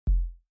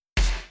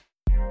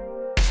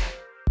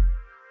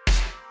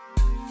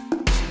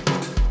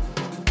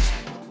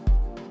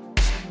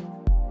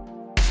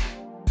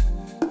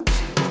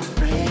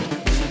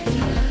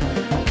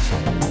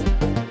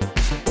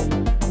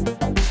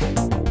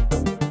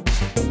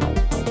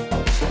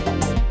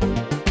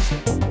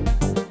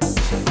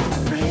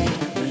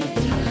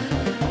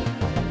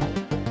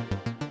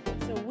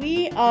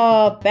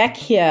are back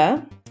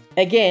here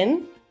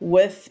again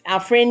with our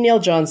friend Neil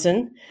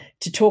Johnson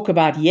to talk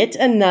about yet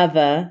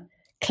another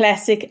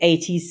classic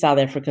 80s South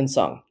African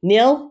song.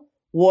 Neil,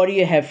 what do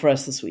you have for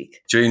us this week?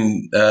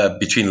 Between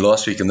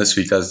last week and this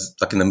week, I was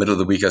like in the middle of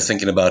the week, I was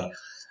thinking about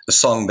a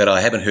song that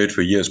I haven't heard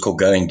for years called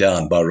Going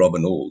Down by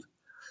Robin Auld.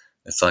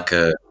 It's like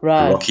a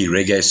rocky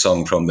reggae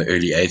song from the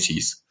early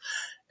 80s.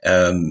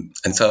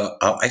 And so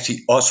I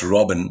actually asked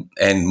Robin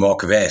and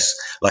Mark Vass,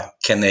 like,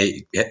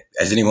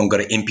 has anyone got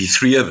an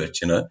MP3 of it,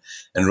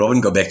 And Robin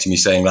got back to me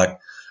saying, like,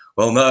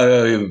 well,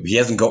 no, he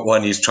hasn't got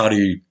one. He's trying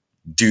to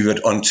do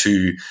it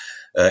onto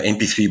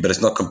MP3, but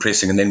it's not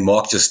compressing. And then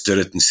Mark just did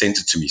it and sent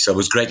it to me. So it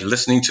was great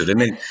listening to it.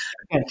 And then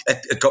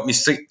it got me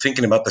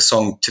thinking about the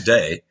song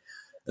today.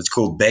 It's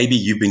called Baby,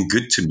 You've Been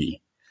Good to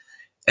Me.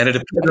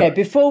 Okay,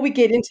 before we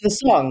get into the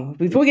song,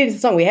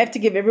 we have to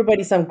give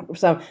everybody some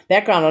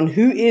background on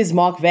who is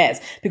Mark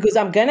Vass, because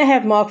I'm going to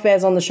have Mark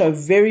Vass on the show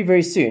very,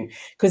 very soon,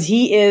 because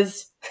he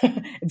is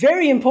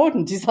very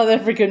important to South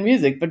African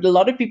music, but a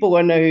lot of people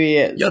won't know who he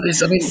is. Yeah,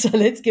 so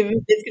let's get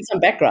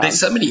some background. There's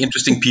so many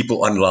interesting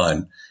people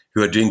online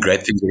who are doing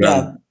great things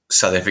around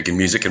South African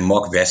music, and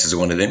Mark Vass is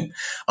one of them.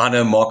 I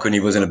know Mark when he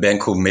was in a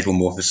band called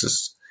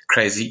Metamorphosis.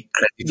 Crazy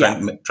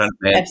front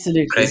man,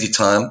 absolutely crazy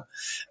time.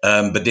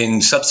 But then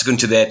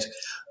subsequent to that,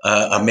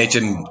 I met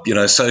him,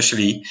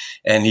 socially,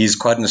 and he's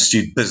quite an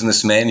astute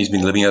businessman. He's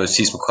been living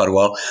overseas for quite a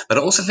while. But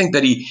I also think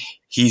that he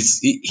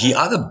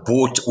either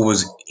bought or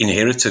was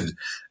inherited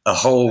a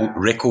whole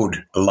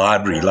record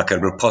library, like a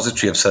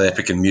repository of South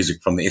African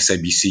music from the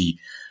SABC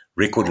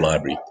record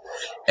library.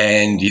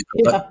 And he's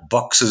got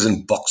boxes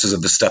and boxes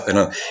of the stuff,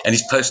 and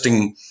he's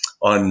posting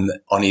on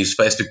his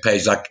Facebook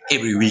page, like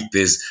every week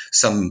there's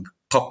some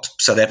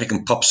South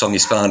African pop song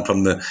is found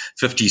from the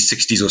 50s,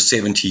 60s, or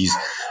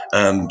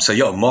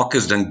 70s. Mark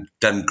has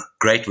done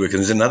great work. And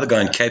there's another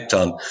guy in Cape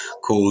Town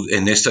called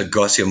Ernesto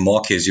Garcia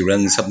Marquez who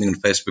runs something on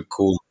Facebook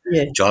called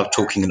Jive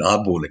Talking and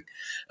Eyeballing.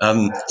 I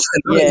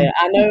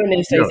know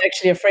Ernesto. He's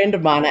actually a friend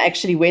of mine. I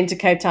actually went to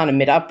Cape Town and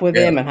met up with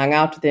him and hung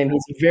out with him.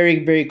 He's a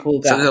very, very cool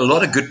guy. So there's a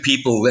lot of good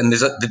people, and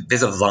there's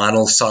a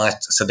vinyl site,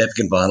 South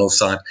African vinyl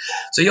site.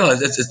 So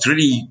it's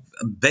really,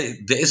 there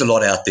is a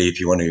lot out there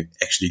if you want to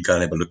actually go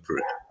and have a look for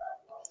it.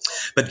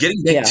 But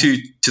getting back to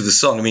the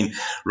song, I mean,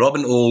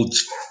 Robin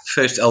Auld's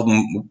first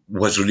album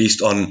was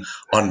released on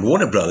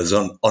Warner Brothers,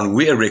 on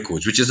Weir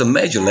Records, which is a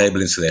major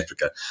label in South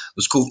Africa. It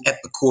was called At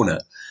the Corner.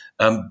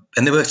 And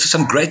there were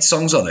some great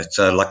songs on it,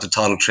 like the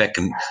title track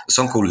and a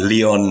song called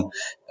Leon,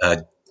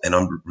 and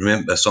I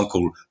remember a song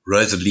called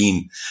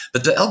Rosaline.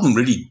 But the album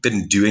really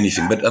didn't do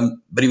anything.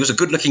 But he was a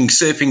good-looking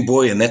surfing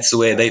boy, and that's the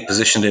way they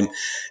positioned him.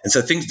 And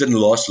so things didn't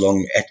last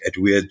long at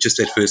Weird, just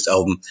that first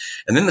album.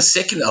 And then the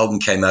second album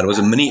came out. It was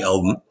a mini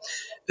album.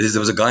 There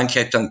was a guy in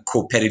Cape Town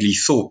called Paddy Lee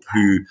Thorpe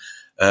who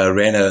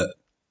ran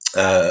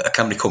a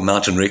company called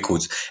Mountain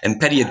Records. And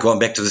Paddy had gone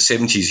back to the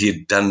 70s. He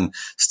had done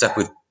stuff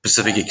with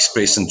Pacific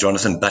Express and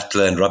Jonathan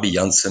Butler and Robbie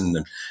Janssen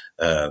and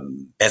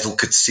Basil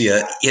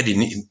Coetzee,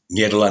 Eddie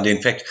Nederlander.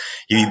 In fact,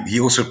 he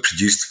also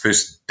produced the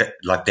first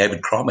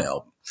David Kramer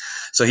album.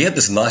 So he had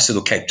this nice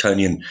little Cape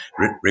Townian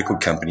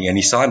record company, and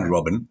he signed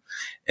Robin.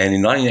 And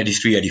in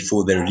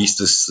 1983-84, they released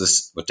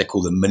this what they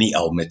call the mini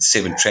album. It's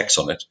 7 tracks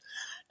on it.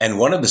 And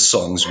one of the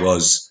songs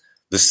was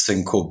this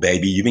thing called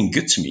Baby, You've Been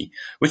Good to Me,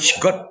 which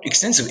got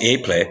extensive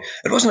airplay.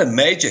 It wasn't a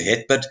major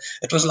hit, but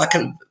it was like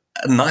a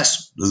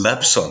nice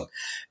love song.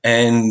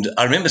 And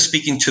I remember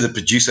speaking to the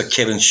producer,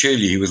 Kevin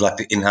Shirley, who was like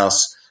the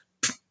in-house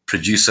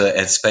producer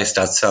at Spaced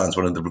Out Sounds,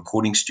 one of the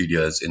recording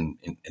studios in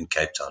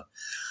Cape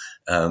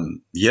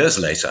Town, years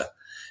later.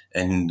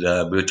 And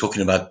we were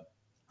talking about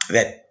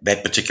that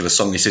particular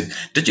song. He said,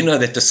 did you know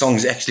that the song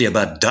is actually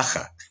about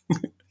Dagga?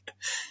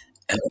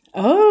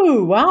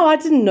 Oh, wow, I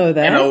didn't know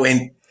that. And I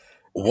went,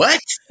 what?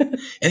 And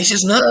he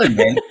says, no,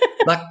 man.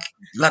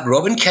 like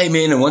Robin came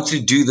in and wanted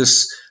to do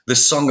this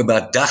song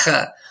about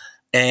Dagga.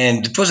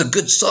 And it was a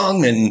good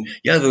song, and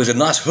there was a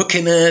nice hook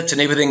in it and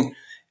everything.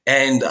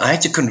 And I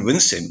had to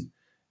convince him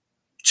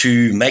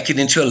to make it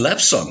into a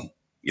love song,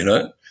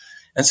 And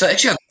so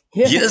actually,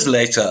 years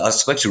later, I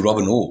spoke to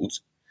Robin Auld,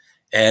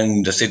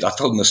 and I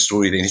told him the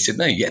story then. He said,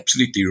 no, you're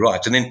absolutely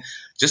right. And then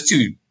just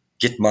to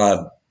get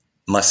my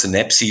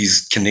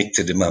synapses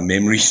connected and my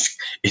memories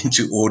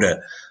into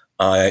order,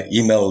 I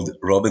emailed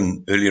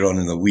Robin earlier on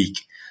in the week,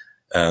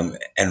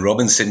 and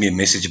Robin sent me a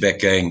message back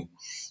going,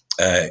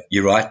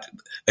 you're right.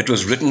 It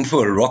was written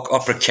for a rock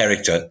opera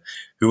character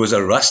who was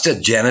a Rasta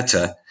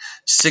janitor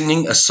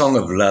singing a song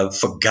of love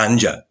for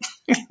ganja.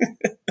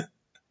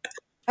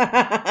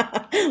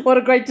 What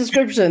a great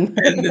description.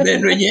 And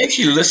then when you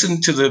actually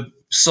listen to the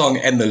song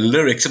and the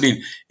lyrics, I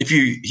mean, if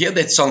you hear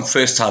that song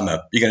first time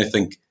up, you're going to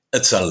think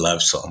it's a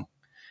love song.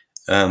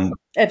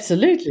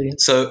 Absolutely.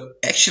 So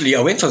actually,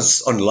 I went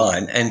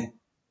online and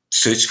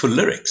searched for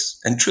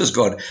lyrics. And true as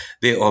God,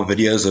 there are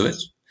videos of it.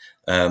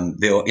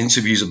 There are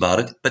interviews about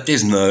it, but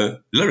there's no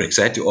lyrics.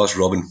 I had to ask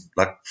Robin,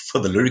 for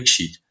the lyric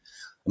sheet.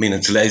 I mean,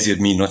 it's lazy of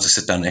me not to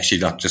sit down and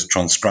actually like just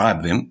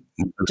transcribe them.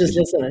 Just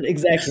listen it,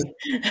 exactly.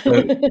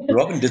 So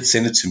Robin did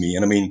send it to me,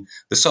 and I mean,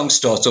 the song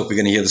starts off. We're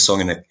going to hear the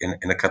song in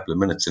a couple of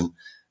minutes, and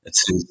it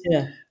says,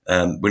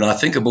 "When I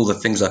think of all the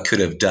things I could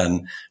have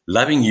done,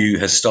 loving you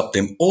has stopped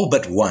them all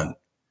but one.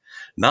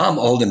 Now I'm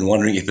old and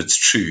wondering if it's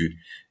true.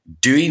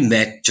 Doing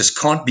that just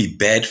can't be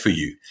bad for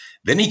you."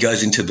 Then he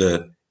goes into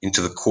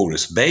the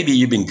chorus. "Baby,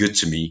 you've been good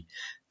to me.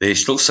 There's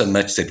still so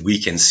much that we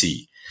can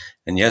see."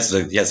 And he has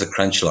the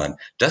crunch line.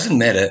 "Doesn't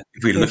matter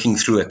if we're looking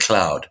through a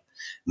cloud.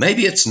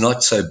 Maybe it's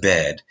not so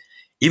bad,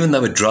 even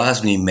though it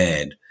drives me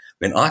mad.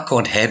 When I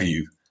can't have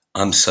you,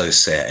 I'm so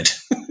sad."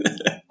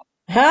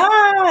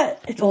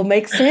 It all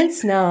makes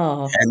sense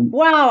now.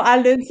 Wow, I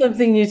learned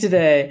something new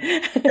today.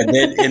 And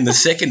then in the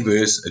second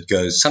verse, it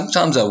goes,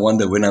 "Sometimes I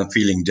wonder when I'm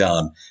feeling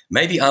down,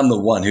 maybe I'm the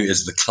one who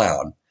is the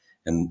clown."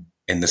 And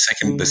in the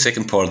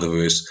second part of the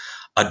verse,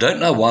 "I don't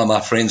know why my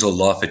friends all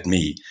laugh at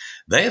me.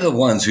 They're the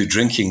ones who are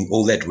drinking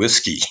all that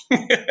whiskey."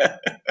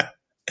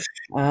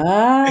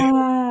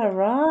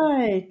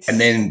 Right. And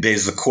then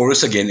there's the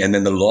chorus again. And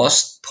then the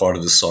last part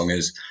of the song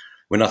is,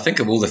 "When I think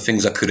of all the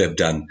things I could have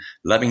done,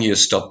 loving you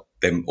has stopped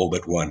them all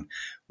but one.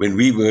 When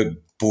we were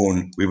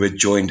born, we were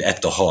joined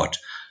at the heart.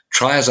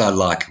 Try as I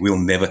like, we'll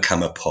never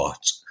come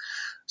apart."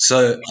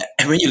 So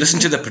and when you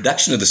listen to the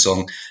production of the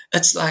song,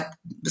 it's like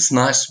this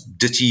nice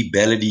ditty,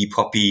 ballady,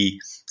 poppy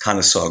kind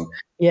of song.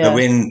 Yeah. But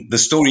when the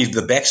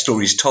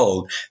backstory is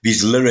told,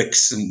 these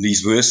lyrics and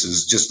these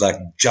verses just like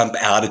jump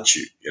out at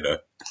you, you know.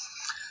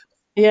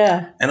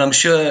 Yeah. And I'm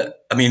sure,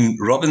 I mean,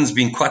 Robin's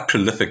been quite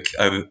prolific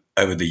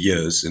over the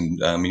years,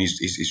 and I mean,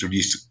 he's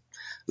released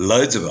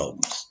loads of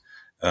albums.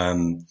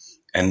 And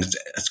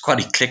it's quite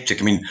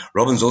eclectic. I mean,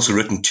 Robin's also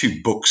written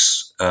 2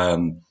 books.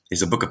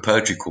 There's a book of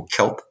poetry called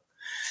Kelp,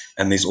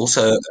 and there's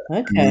also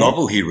a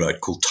novel he wrote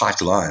called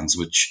Tight Lines,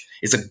 which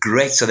is a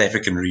great South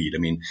African read. I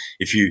mean,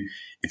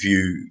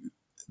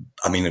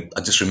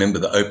 I just remember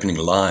the opening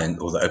line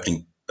or the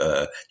opening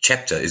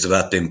chapter is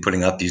about them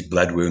putting out these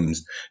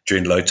bloodworms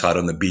during low tide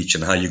on the beach,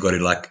 and how you got to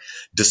like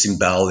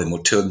disembowel them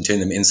or turn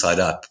them inside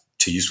up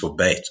to use for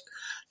bait,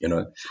 you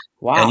know.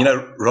 Wow. And, you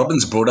know,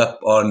 Robin's brought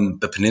up on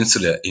the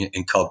peninsula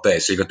in Kalk Bay.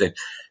 So you got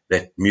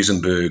that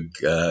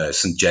Muizenberg,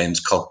 St. James,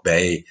 Kalk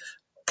Bay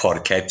part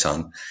of Cape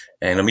Town.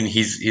 And I mean,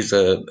 he's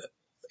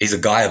a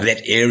guy of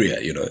that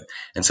area, you know.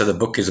 And so the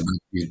book is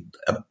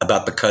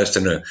about the coast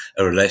and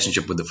a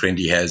relationship with a friend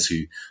he has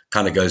who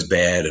kind of goes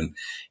bad, and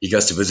he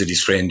goes to visit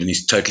his friend and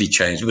he's totally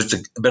changed.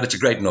 But it's a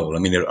great novel. I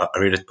mean, I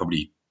read it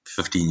probably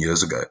 15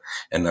 years ago,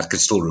 and I can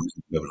still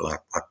remember like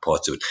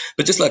parts of it.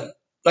 But just like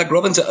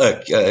Robin's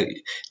like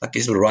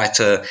he's a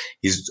writer.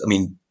 He's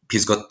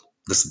got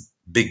this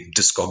big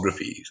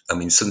discography. I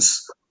mean,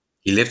 since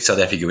he left South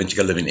Africa, went to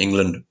go live in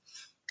England,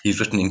 he's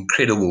written an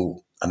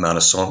incredible amount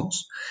of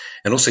songs.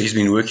 And also he's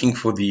been working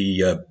for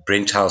the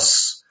Brent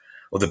House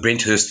or the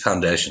Brent Hurst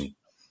Foundation.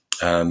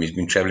 He's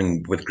been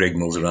traveling with Greg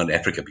Mills around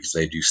Africa because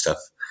they do stuff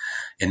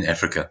in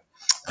Africa.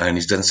 And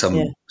he's done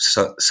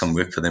some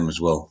work for them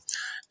as well.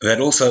 That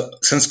also,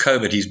 since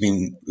COVID, he's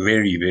been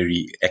very,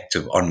 very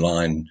active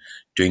online,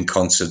 doing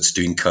concerts,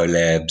 doing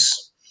collabs.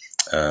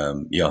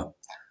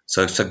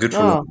 So good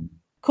for him.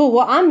 Cool.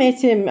 Well, I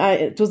met him,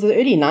 it was the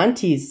early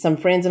 90s. Some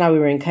friends and I, we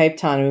were in Cape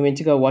Town, and we went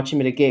to go watch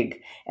him at a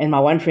gig. And my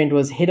one friend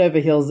was head over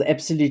heels,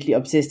 absolutely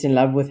obsessed in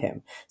love with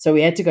him. So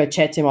we had to go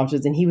chat to him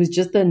afterwards, and he was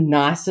just the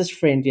nicest,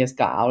 friendliest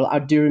guy. I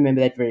do remember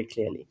that very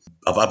clearly.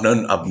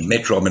 I've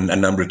met Robin a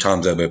number of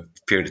times over a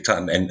period of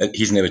time, and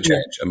he's never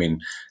changed. I mean,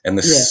 and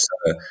this,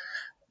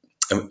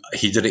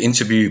 he did an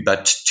interview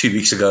about 2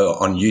 weeks ago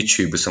on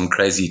YouTube with some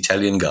crazy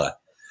Italian guy.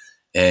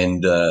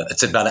 And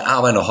it's about an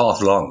hour and a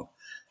half long.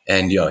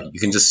 And yeah, you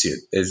can just see it.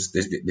 There's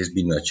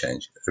been no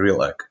change. A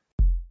real oak.